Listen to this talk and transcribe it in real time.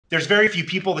There's very few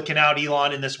people that can out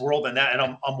Elon in this world, and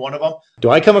I'm one of them. Do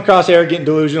I come across arrogant and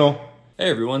delusional? Hey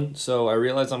everyone, so I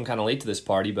realize I'm kind of late to this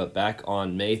party, but back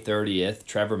on May 30th,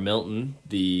 Trevor Milton,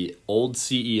 the old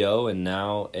CEO and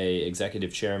now a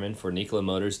executive chairman for Nikola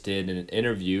Motors, did an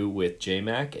interview with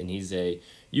JMac, and he's a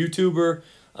YouTuber.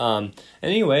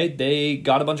 Anyway, they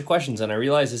got a bunch of questions, and I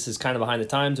realize this is kind of behind the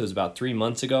times. It was about 3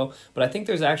 months ago, but I think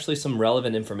there's actually some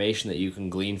relevant information that you can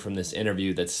glean from this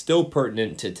interview that's still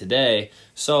pertinent to today,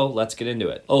 so let's get into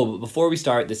it. Oh, but before we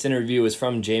start, this interview is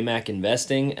from JMac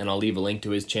Investing, and I'll leave a link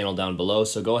to his channel down below,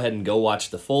 so go ahead and go watch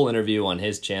the full interview on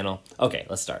his channel. Okay,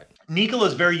 let's start. Nikola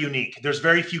is very unique. There's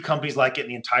very few companies like it in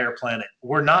the entire planet.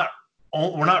 We're not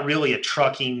really a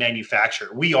trucking manufacturer.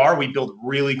 We build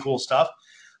really cool stuff,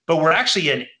 but we're actually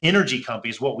an energy company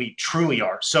is what we truly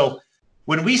are. So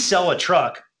when we sell a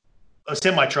truck, a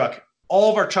semi-truck,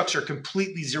 all of our trucks are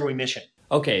completely zero emission.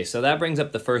 Okay, so that brings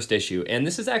up the first issue, and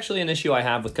this is actually an issue I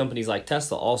have with companies like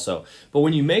Tesla also. But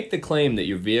when you make the claim that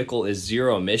your vehicle is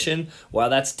zero emission, while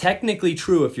that's technically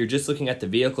true if you're just looking at the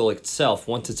vehicle itself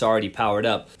once it's already powered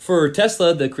up, for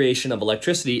Tesla, the creation of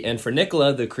electricity, and for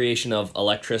Nikola, the creation of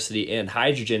electricity and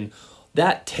hydrogen,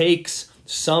 that takes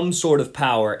some sort of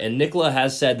power, and Nikola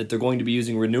has said that they're going to be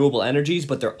using renewable energies,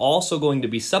 but they're also going to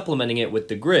be supplementing it with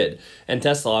the grid, and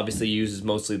Tesla obviously uses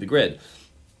mostly the grid.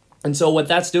 And so what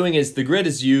that's doing is the grid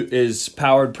is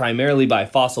powered primarily by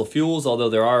fossil fuels, although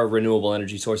there are renewable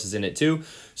energy sources in it too.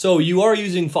 So you are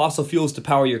using fossil fuels to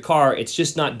power your car, it's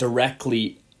just not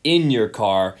directly in your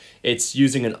car, it's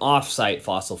using an off-site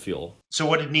fossil fuel. So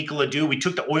what did Nikola do? We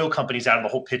took the oil companies out of the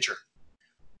whole picture.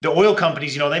 The oil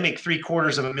companies, they make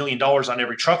 $750,000 on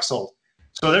every truck sold.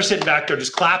 So they're sitting back there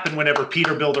just clapping whenever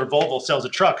Peterbilt or Volvo sells a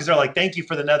truck, because they're like, thank you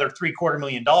for the another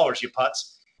 $750,000, you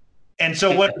putz. And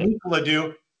so what did Nikola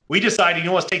do? We decided,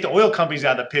 let's take the oil companies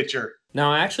out of the picture.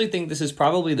 Now, I actually think this is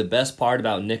probably the best part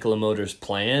about Nikola Motors'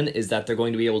 plan is that they're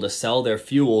going to be able to sell their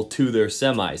fuel to their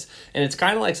semis. And it's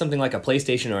kind of like something like a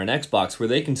PlayStation or an Xbox where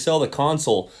they can sell the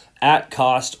console at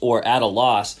cost or at a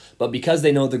loss, but because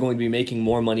they know they're going to be making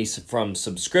more money from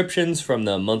subscriptions, from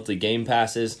the monthly game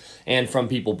passes, and from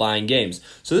people buying games.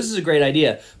 So this is a great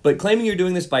idea, but claiming you're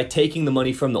doing this by taking the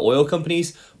money from the oil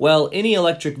companies, well, any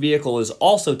electric vehicle is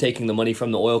also taking the money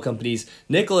from the oil companies.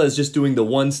 Nikola is just doing the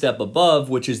one step above,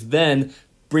 which is then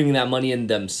bringing that money in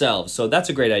themselves. So that's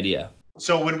a great idea.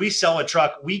 So when we sell a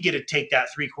truck, we get to take that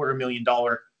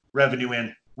 $750,000 revenue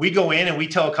in. We go in and we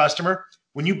tell a customer,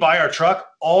 when you buy our truck,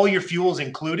 all your fuel is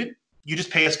included. You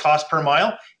just pay us cost per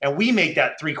mile, and we make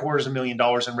that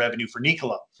 $750,000 in revenue for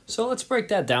Nikola. So let's break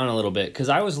that down a little bit, because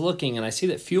I was looking and I see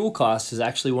that fuel cost is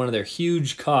actually one of their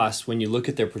huge costs when you look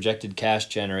at their projected cash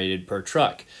generated per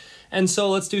truck. And so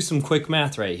let's do some quick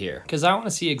math right here, because I want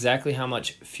to see exactly how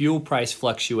much fuel price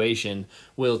fluctuation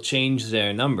will change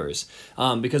their numbers.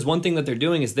 Because one thing that they're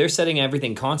doing is they're setting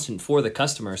everything constant for the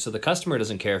customer, so the customer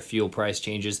doesn't care if fuel price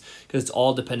changes because it's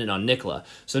all dependent on Nikola.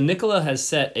 So Nikola has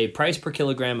set a price per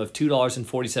kilogram of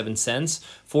 $2.47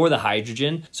 for the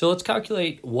hydrogen. So let's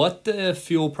calculate what the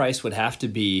fuel price would have to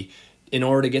be in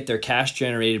order to get their cash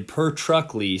generated per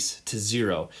truck lease to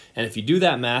zero. And if you do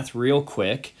that math real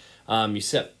quick, you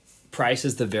set price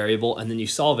as the variable and then you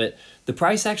solve it, the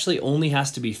price actually only has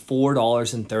to be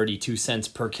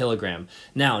 $4.32 per kilogram.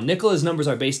 Now, Nikola's numbers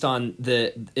are based on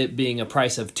it being a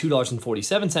price of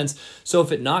 $2.47, so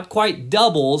if it not quite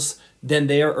doubles, then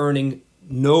they are earning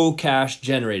no cash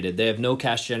generated. They have no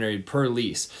cash generated per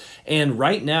lease. And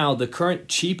right now, the current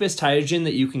cheapest hydrogen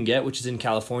that you can get, which is in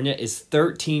California, is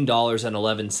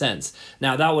 $13.11.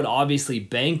 Now, that would obviously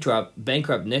bankrupt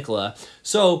Nikola.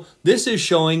 So this is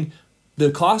showing the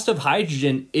cost of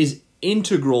hydrogen is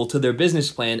integral to their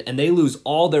business plan, and they lose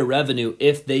all their revenue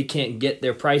if they can't get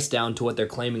their price down to what they're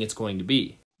claiming it's going to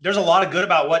be. There's a lot of good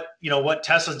about what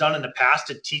Tesla's done in the past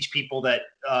to teach people that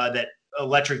that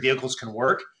electric vehicles can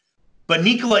work. But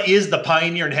Nikola is the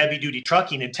pioneer in heavy duty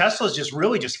trucking, and Tesla's just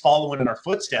really just following in our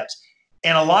footsteps.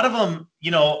 And a lot of them,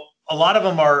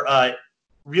 are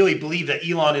really believe that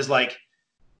Elon is like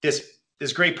this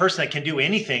great person that can do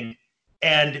anything,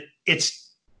 and it's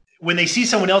when they see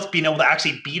someone else being able to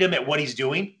actually beat him at what he's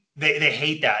doing, they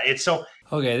hate that. It's so...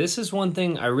 Okay, this is one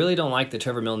thing I really don't like that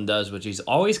Trevor Milton does, which he's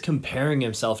always comparing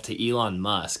himself to Elon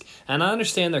Musk. And I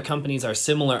understand their companies are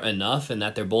similar enough in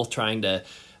that they're both trying to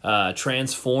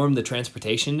transform the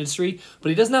transportation industry, but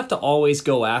he doesn't have to always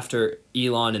go after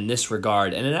Elon in this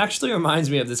regard. And it actually reminds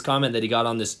me of this comment that he got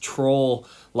on this troll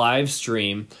live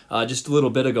stream just a little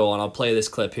bit ago, and I'll play this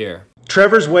clip here.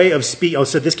 Trevor's way of speaking... Oh,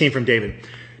 so this came from David.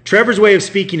 Trevor's way of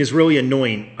speaking is really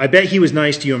annoying. I bet he was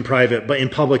nice to you in private, but in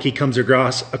public he comes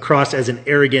across as an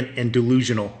arrogant and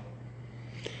delusional.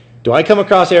 Do I come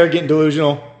across arrogant and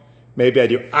delusional? Maybe I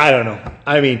do. I don't know.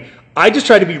 I mean, I just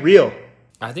try to be real.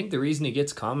 I think the reason he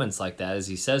gets comments like that is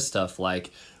he says stuff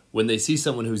like, when they see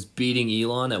someone who's beating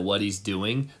Elon at what he's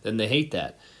doing, then they hate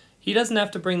that. He doesn't have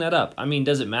to bring that up. I mean,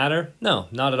 does it matter? No,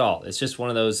 not at all. It's just one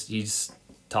of those, he's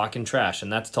talking trash,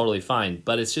 and that's totally fine.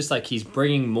 But it's just like he's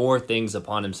bringing more things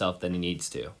upon himself than he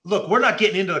needs to. Look, we're not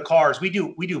getting into the cars. We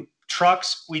do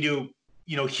trucks. We do,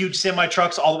 huge semi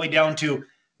trucks all the way down to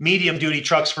medium duty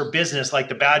trucks for business, like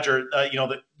the Badger,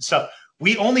 the stuff.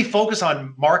 We only focus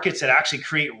on markets that actually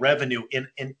create revenue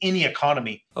in any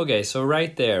economy. Okay, so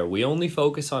right there, we only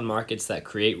focus on markets that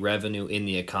create revenue in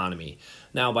the economy.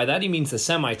 Now, by that he means the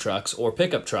semi-trucks or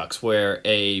pickup trucks, where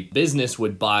a business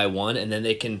would buy one and then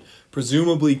they can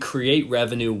presumably create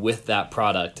revenue with that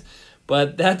product.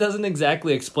 But that doesn't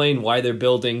exactly explain why they're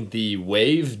building the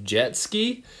Wave jet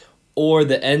ski or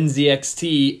the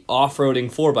NZXT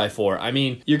off-roading 4x4. I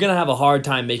mean, you're going to have a hard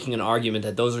time making an argument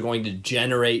that those are going to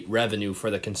generate revenue for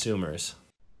the consumers.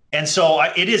 And so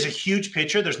it is a huge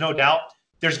picture. There's no doubt.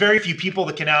 There's very few people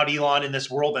that can out Elon in this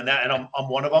world, and I'm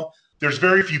one of them. There's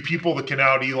very few people that can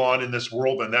out Elon in this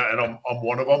world, and I'm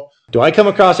one of them. Do I come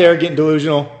across arrogant and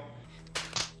delusional?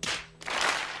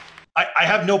 I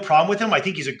have no problem with him. I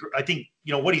think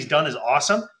what he's done is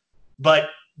awesome, but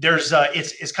there's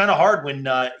it's kind of hard when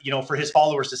for his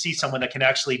followers to see someone that can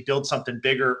actually build something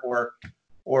bigger or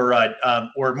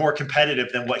more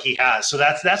competitive than what he has. So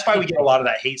that's why we get a lot of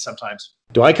that hate sometimes.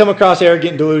 Do I come across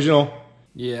arrogant and delusional?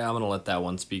 Yeah, I'm gonna let that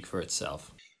one speak for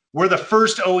itself. We're the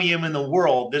first OEM in the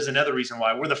world. There's another reason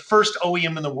why. We're the first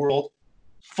OEM in the world,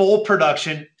 full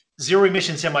production, zero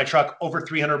emission semi truck over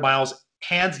 300 miles,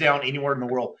 hands down anywhere in the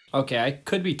world. Okay, I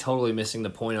could be totally missing the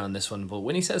point on this one, but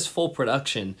when he says full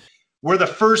production, we're the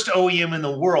first OEM in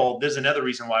the world. There's another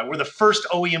reason why. We're the first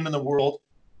OEM in the world,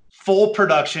 full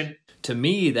production. To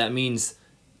me, that means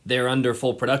they're under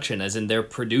full production, as in they're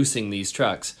producing these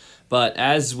trucks. But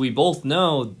as we both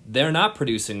know, they're not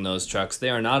producing those trucks.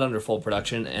 They are not under full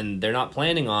production, and they're not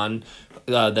planning on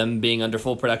them being under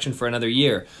full production for another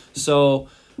year. So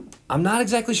I'm not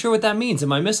exactly sure what that means.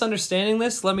 Am I misunderstanding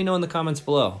this? Let me know in the comments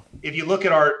below. If you look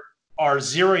at our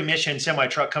zero emission semi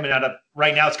truck coming out of,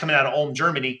 right now it's coming out of Ulm,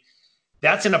 Germany.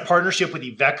 That's in a partnership with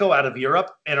Iveco out of Europe,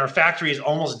 and our factory is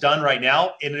almost done right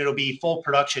now, and it'll be full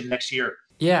production next year.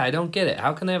 Yeah, I don't get it.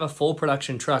 How can they have a full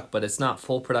production truck, but it's not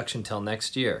full production till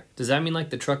next year? Does that mean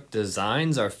like the truck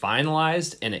designs are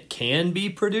finalized and it can be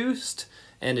produced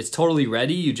and it's totally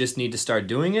ready, you just need to start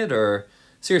doing it? Or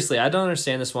seriously, I don't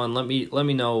understand this one. Let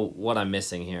me know what I'm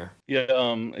missing here.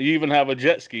 Yeah, you even have a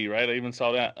jet ski, right? I even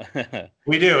saw that.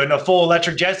 We do, and a full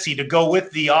electric jet ski to go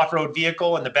with the off-road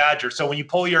vehicle and the Badger. So when you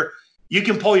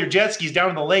can pull your jet skis down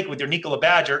to the lake with your Nikola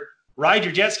Badger, ride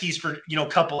your jet skis for a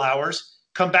couple hours,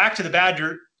 come back to the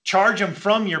Badger, charge them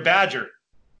from your Badger.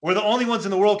 We're the only ones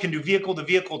in the world can do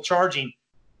vehicle-to-vehicle charging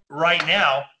right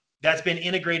now that's been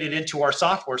integrated into our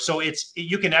software. So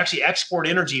you can actually export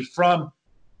energy from,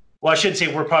 well, I shouldn't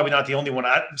say we're probably not the only one.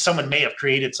 Someone may have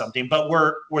created something, but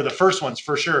we're the first ones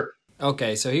for sure.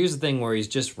 Okay, so here's the thing where he's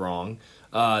just wrong.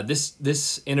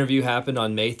 This interview happened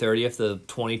on May 30th of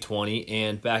 2020,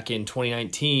 and back in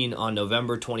 2019 on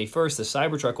November 21st, the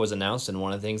Cybertruck was announced, and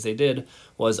one of the things they did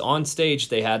was on stage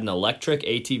they had an electric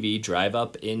ATV drive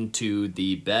up into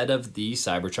the bed of the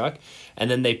Cybertruck, and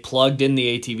then they plugged in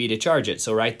the ATV to charge it.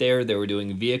 So right there they were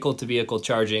doing vehicle-to-vehicle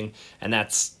charging, and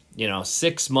that's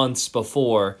 6 months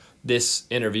before this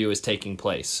interview is taking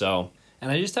place. And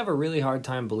I just have a really hard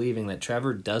time believing that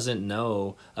Trevor doesn't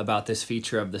know about this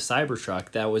feature of the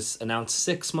Cybertruck that was announced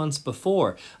 6 months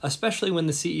before, especially when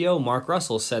the CEO, Mark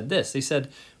Russell, said this. They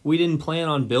said, we didn't plan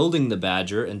on building the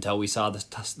Badger until we saw the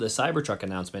Cybertruck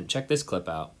announcement. Check this clip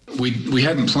out. We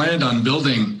hadn't planned on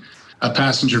building a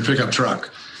passenger pickup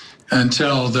truck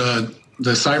until the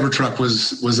Cybertruck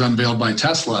was unveiled by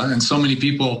Tesla, and so many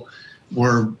people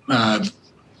were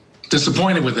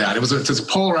disappointed with that. It's a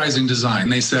polarizing design.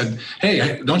 They said,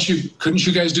 hey, couldn't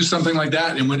you guys do something like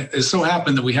that? And when it so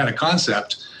happened that we had a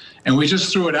concept and we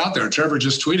just threw it out there, Trevor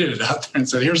just tweeted it out there and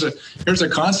said, here's a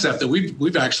concept that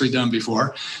we've actually done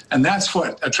before. And that's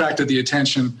what attracted the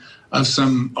attention of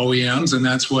some OEMs, and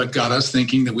that's what got us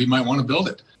thinking that we might want to build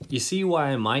it. You see why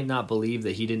I might not believe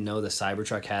that he didn't know the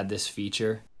Cybertruck had this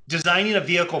feature? Designing a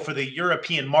vehicle for the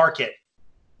European market,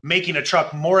 making a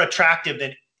truck more attractive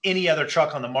than any other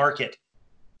truck on the market,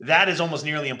 that is almost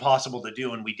nearly impossible to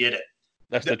do, and we did it.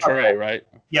 That's the tray, right?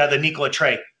 Yeah, the Nikola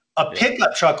tray. A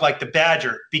pickup truck like the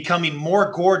Badger becoming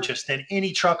more gorgeous than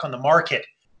any truck on the market,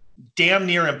 damn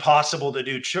near impossible to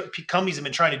do. Companies have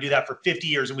been trying to do that for 50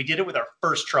 years, and we did it with our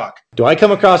first truck. Do I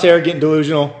come across arrogant and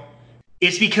delusional?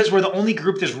 It's because we're the only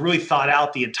group that's really thought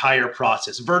out the entire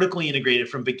process, vertically integrated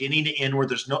from beginning to end, where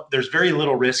there's very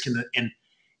little risk in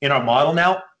our model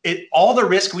now. All the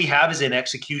risk we have is in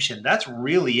execution. That's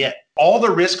really it. All the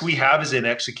risk we have is in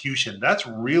execution. That's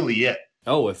really it.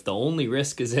 Oh, if the only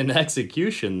risk is in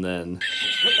execution, then.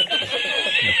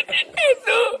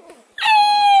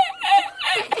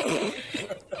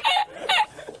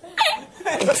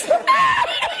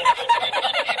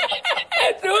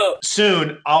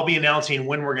 Soon, I'll be announcing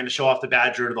when we're going to show off the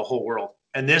Badger to the whole world.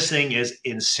 And this thing is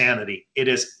insanity. It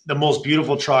is the most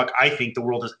beautiful truck I think the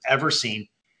world has ever seen.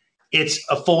 It's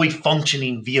a fully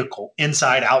functioning vehicle,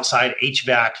 inside, outside,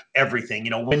 HVAC, everything,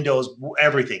 windows,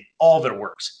 everything. All of it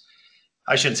works.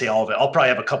 I shouldn't say all of it. I'll probably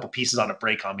have a couple pieces on it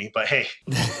break on me, but hey.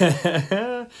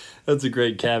 That's a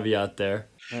great caveat there.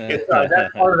 That's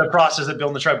part of the process of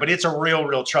building the truck, but it's a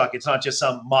real truck. It's not just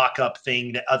some mock-up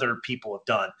thing that other people have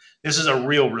done. This is a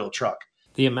real truck.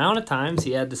 The amount of times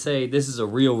he had to say, this is a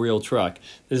real truck.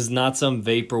 This is not some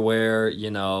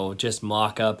vaporware, just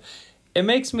mock-up. It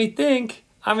makes me think,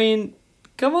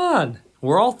 come on.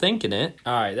 We're all thinking it.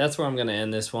 All right, that's where I'm going to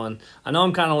end this one. I know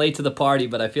I'm kind of late to the party,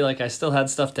 but I feel like I still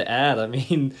had stuff to add.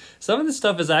 Some of this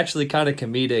stuff is actually kind of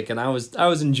comedic, and I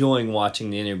was enjoying watching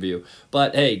the interview.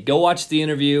 But hey, go watch the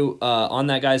interview on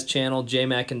that guy's channel,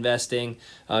 JMac Investing.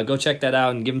 Go check that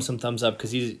out and give him some thumbs up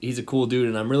because he's a cool dude,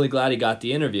 and I'm really glad he got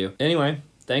the interview. Anyway,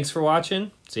 thanks for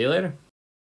watching. See you later.